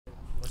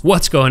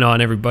What's going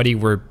on, everybody?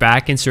 We're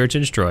back in Search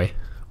and Destroy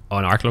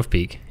on Arklof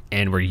Peak,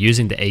 and we're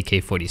using the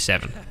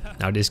AK-47.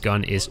 Now, this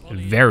gun is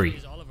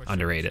very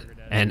underrated,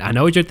 and I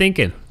know what you're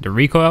thinking. The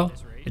recoil,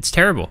 it's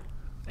terrible,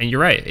 and you're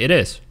right, it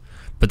is.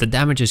 But the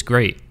damage is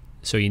great,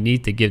 so you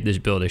need to give this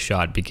build a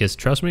shot because,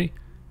 trust me,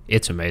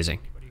 it's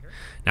amazing.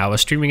 Now, I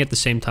was streaming at the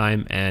same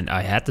time, and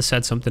I had to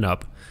set something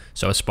up,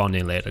 so I spawned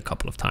in late a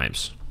couple of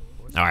times.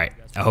 All right,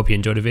 I hope you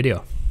enjoyed the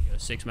video.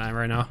 6-man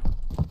right now.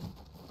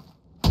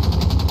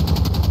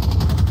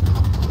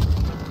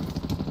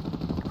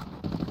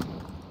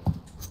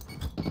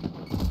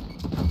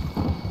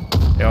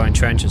 They're in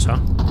trenches, huh?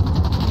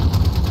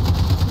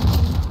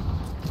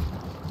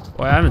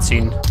 Boy, I haven't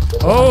seen.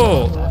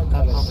 Oh!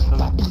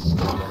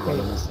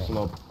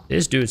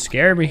 This dude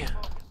scared me.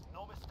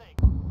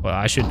 Well,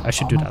 I should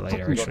do that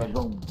later, actually.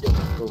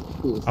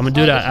 I'm gonna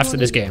do that after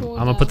this game.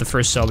 I'm gonna put the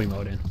first selby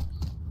mode in.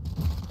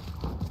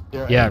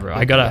 Yeah, bro.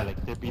 I gotta.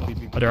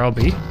 Oh, they're all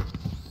B?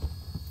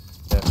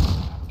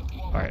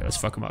 Alright, let's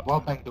fuck them up.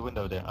 Walk back the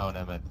window there. Oh,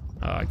 no, man.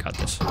 Oh, I got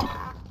this.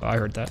 Oh, I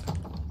heard that.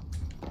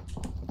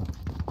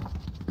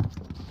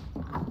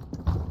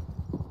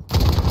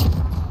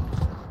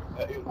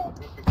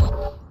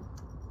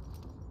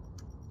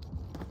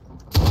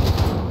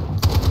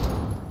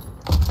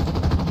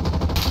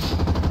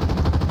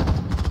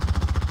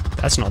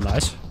 That's not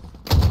nice. To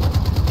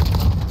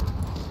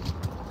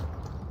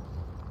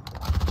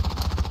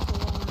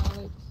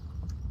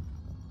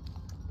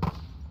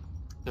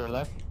your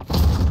left. To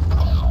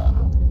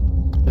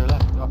your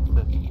left, off the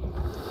bit.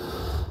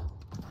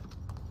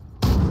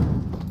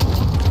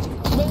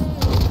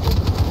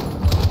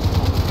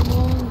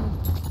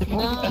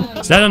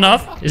 Is that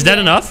enough? Is that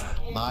enough?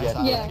 Nice.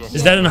 Yeah.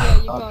 Is that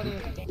enough?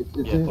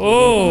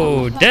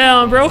 Oh,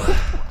 damn, bro.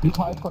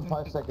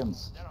 5.5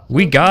 seconds.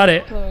 We got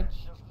it.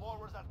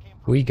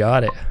 We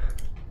got it.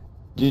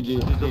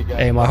 GG.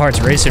 Hey, my heart's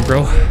racing,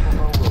 bro.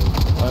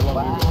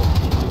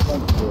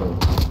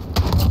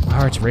 My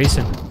heart's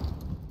racing.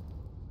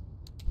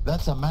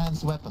 That's a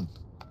man's weapon.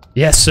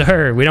 Yes,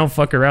 sir. We don't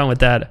fuck around with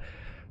that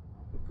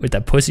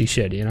pussy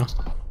shit, you know?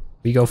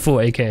 We go full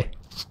AK.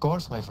 Of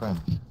course, my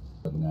friend.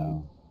 But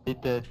no.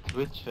 Did the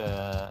Twitch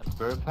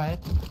verify it?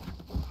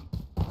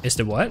 Is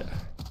the what?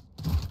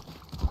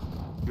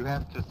 You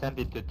have to send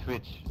it to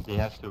Twitch. They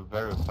have to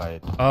verify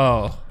it.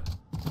 Oh.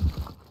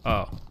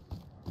 Oh.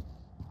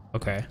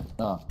 Okay.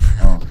 Oh,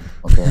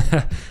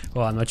 okay.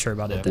 Well, I'm not sure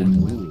about it then.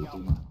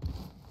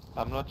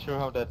 I'm not sure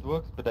how that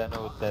works, but I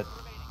know that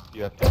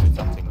you have to do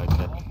something like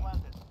that.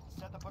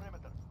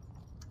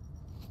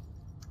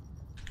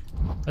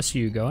 I see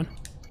you going.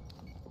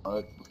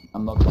 Alright,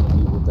 I'm not gonna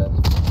deal with that.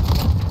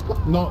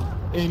 No,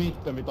 ei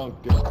mitään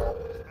tankkia.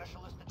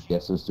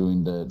 Guess who's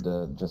doing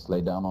the just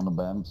lay down on the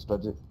BAM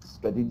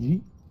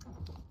strategy?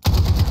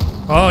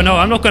 Oh, no,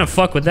 I'm not gonna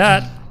fuck with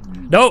that.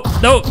 No,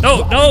 no,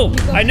 no, no!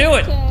 I knew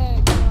it!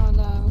 Oh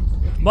no.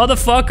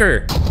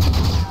 Motherfucker!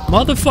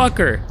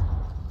 Motherfucker!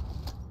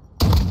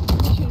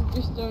 You should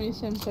just only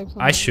send text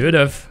on I should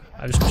have.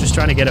 I was just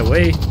trying to get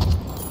away.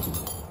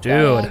 Dude.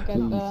 Yeah, I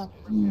get that.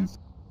 Please.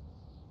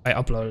 I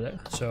uploaded it,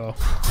 so...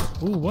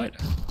 Ooh, what?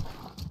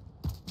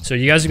 So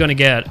you guys are gonna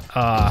get,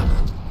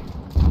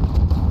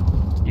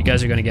 you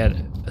guys are gonna get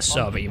a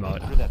sub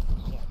emote.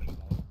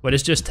 But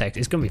it's just text.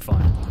 It's gonna be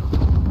fun.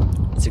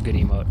 It's a good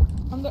emote.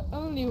 I'm the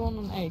only one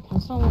on A. Can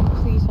someone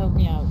please help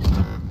me out?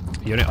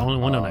 You're the only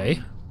one on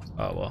A?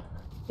 Oh, well.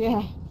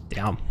 Yeah.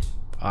 Damn.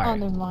 Oh, Alright.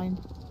 never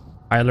mind.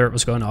 High alert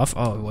was going off.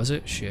 Oh, was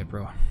it? Shit,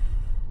 bro.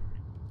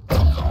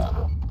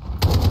 God.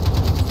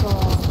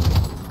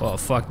 Well,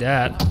 fuck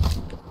that.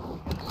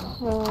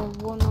 So,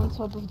 one on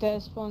top of their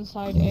spawn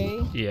side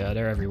A. Yeah,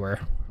 they're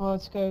everywhere. Oh,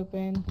 it's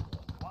scoping.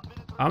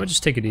 I'm gonna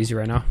just take it easy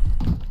right now.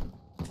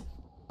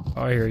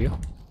 Oh, I hear you.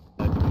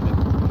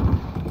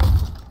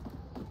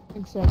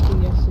 Exactly,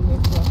 yes,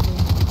 exactly.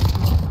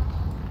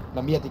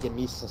 Mä mietikin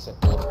missä se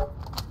on.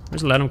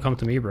 Just let him come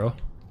to me, bro.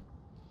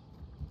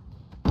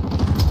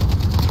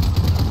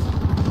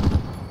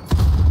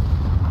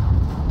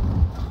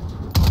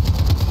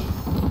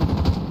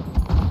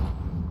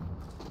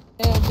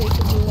 Yeah,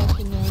 Jacob will let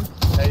you know.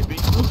 Ei You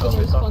vittu, se can oli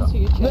respond to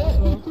your chat as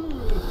well. taka.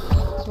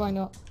 'Cause why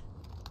not?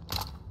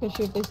 Because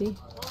you're busy.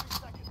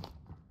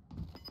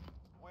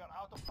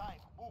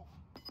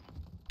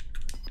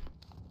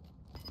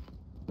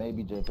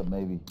 Maybe, Jacob,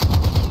 maybe.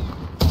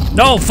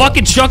 No,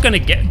 fucking shotgun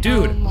again.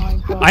 Dude. Oh my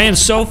god. I am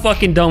so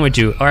fucking done with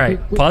you. Alright,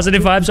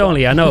 positive vibes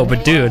only, I know,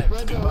 but dude.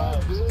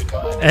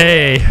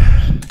 Hey.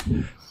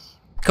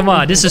 Come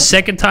on, this is the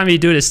second time you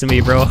do this to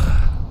me, bro.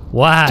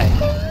 Why?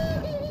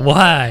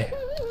 Why?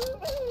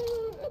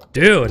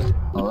 Dude.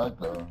 Alright,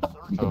 bro.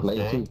 You can play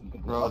Okay. too.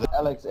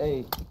 Alex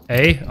A.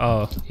 Hey?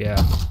 Oh,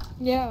 yeah.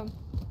 Yeah.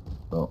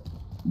 Oh,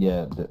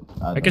 yeah.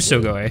 I can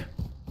still go A.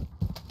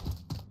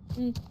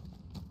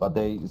 But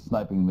they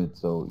sniping mid,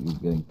 so you're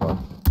getting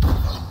fucked.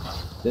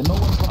 They know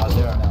what's Oh,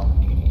 there. now.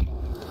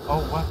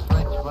 Oh, what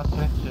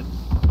trenches?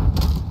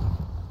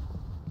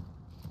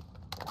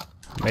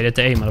 Made it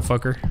to A,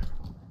 motherfucker.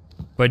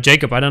 But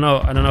Jacob, I don't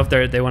know if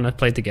they want to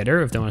play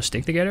together, if they want to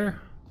stick together.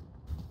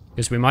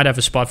 Because we might have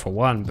a spot for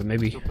 1, but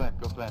maybe Go plan,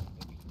 go plan.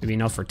 maybe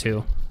not for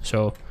 2.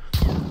 So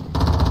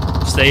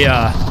stay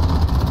on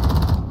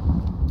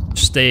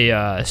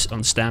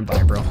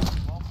standby, bro.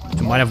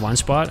 We might have 1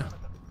 spot,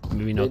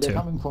 maybe not 2. They're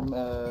coming from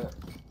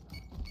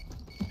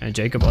And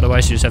Jacob,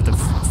 otherwise you just have to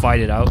fight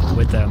it out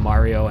with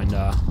Mario and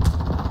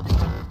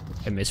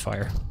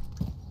misfire.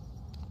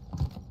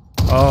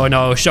 Oh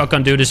no,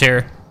 shotgun dude is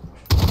here.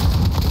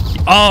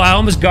 Oh, I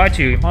almost got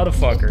you,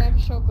 motherfucker. I have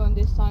shotgun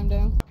this time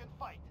though.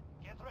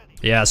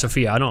 Yeah,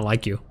 Sophia, I don't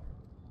like you.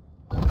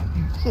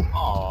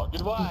 Oh,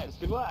 good vibes,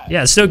 good vibes.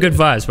 Yeah, it's still good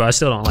vibes, but I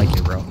still don't like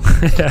you, bro.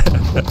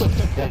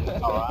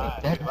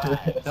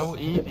 That's so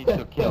easy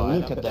to kill.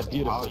 Look at that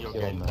beautiful kill,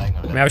 man.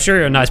 I mean, I'm sure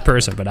you're a nice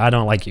person, but I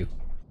don't like you.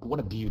 What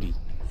a beauty.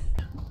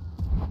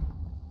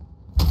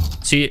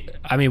 See,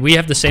 I mean, we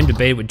have the same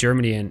debate with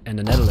Germany and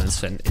the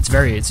Netherlands, and it's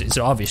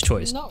an obvious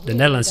choice. Not The really,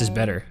 Netherlands is though.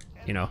 better,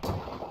 you know. I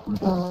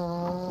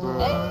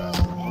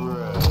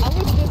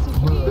would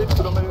disagree.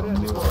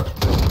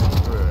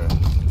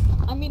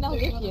 I mean, I'm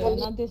with you,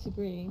 not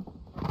disagree.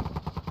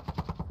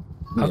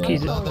 How can you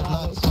do- Sorry,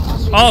 Alex.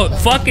 Oh,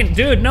 fucking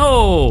dude,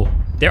 no!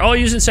 They're all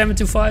using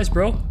 725s,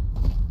 bro.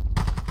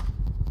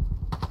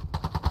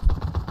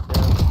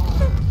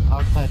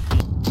 Outside B.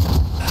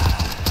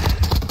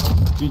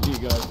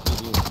 GG guys,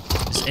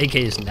 GG. This AK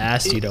is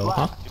nasty, though,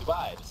 huh? Good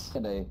vibes.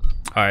 and they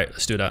Alright,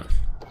 let's do that.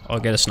 I'll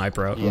get a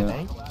sniper out.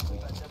 DNA?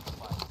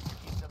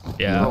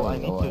 Yeah. No, I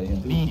need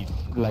to leave.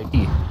 Like,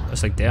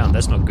 That's like, damn,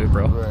 that's not good,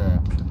 bro.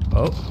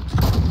 Oh.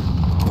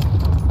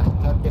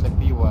 I'm not gonna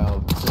be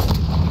wild.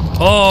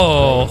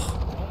 Oh!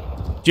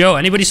 Joe,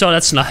 anybody saw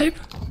that snipe?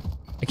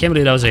 I can't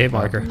believe that was a hit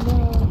marker.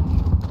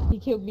 No. He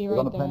killed me they're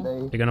right gonna plan there. A.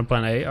 You're gonna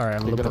plan A? Alright,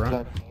 I'm They're gonna look gonna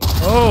around. plan.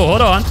 Oh,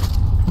 hold on.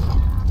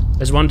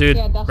 There's one dude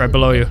Yeah, that's right the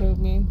below dude you. that killed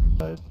me.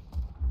 Yeah,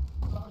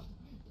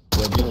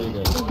 GG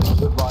guys.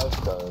 Good vibes,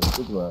 guys.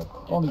 Good work.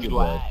 Only Good good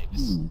work.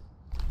 vibes.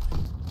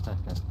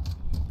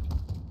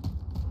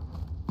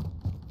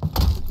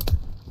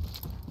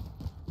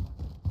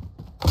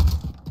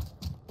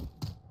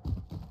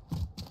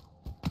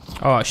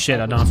 Oh shit,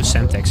 I don't have a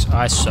Semtex.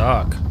 I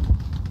suck.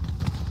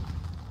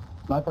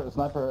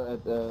 Sniper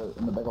at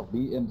in the back of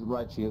B and the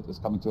right shield is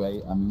coming to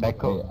A. I mean,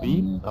 Back A, of I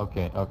B? mean,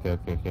 Okay. They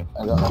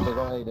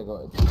go A. They go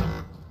A.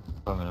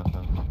 Coming,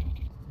 coming.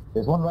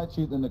 There's one right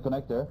shield in the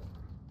connector,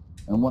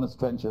 and one is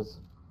trenches.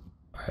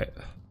 Alright.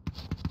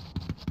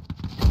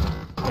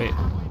 Wait.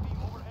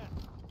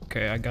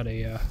 Okay, I got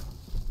a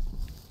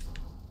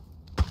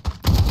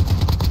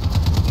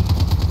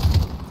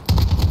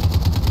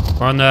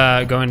We're on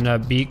the going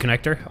B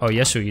connector. Oh,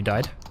 Yesu, you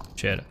died.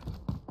 Shit.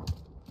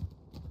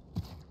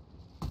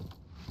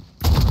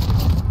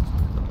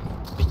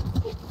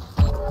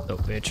 Oh,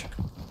 bitch.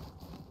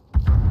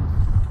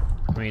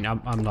 I mean,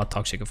 I'm not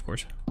toxic, of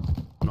course.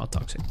 I'm not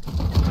toxic.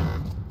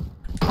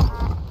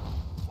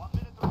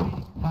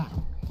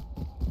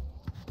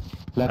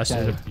 Left I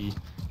side see. of B.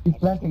 He's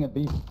planting at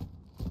B.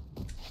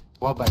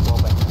 Wall back,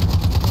 wall back.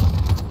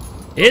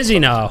 Is he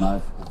now?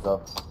 Nice. Good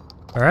job.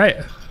 All right.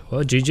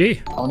 Well,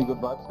 GG. Only good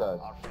vibes, guys.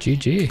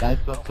 GG. Nice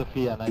one,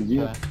 Sophia. Nice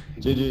try.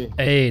 GG.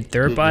 Hey,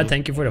 third bot,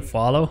 thank you for the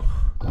follow.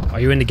 Are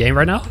you in the game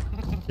right now?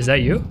 Is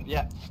that you?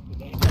 Yeah.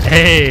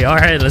 Hey, all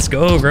right, let's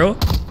go, bro.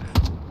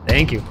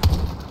 Thank you.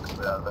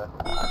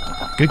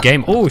 Good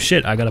game. Oh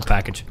shit, I got a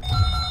package.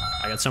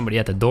 I got somebody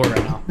at the door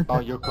right now. Oh,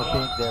 you're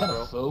cooking there,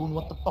 bro. Phone?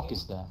 What the fuck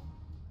is that?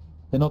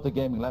 They're not the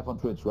gaming live on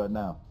Twitch right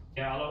now.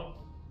 Yeah, hello.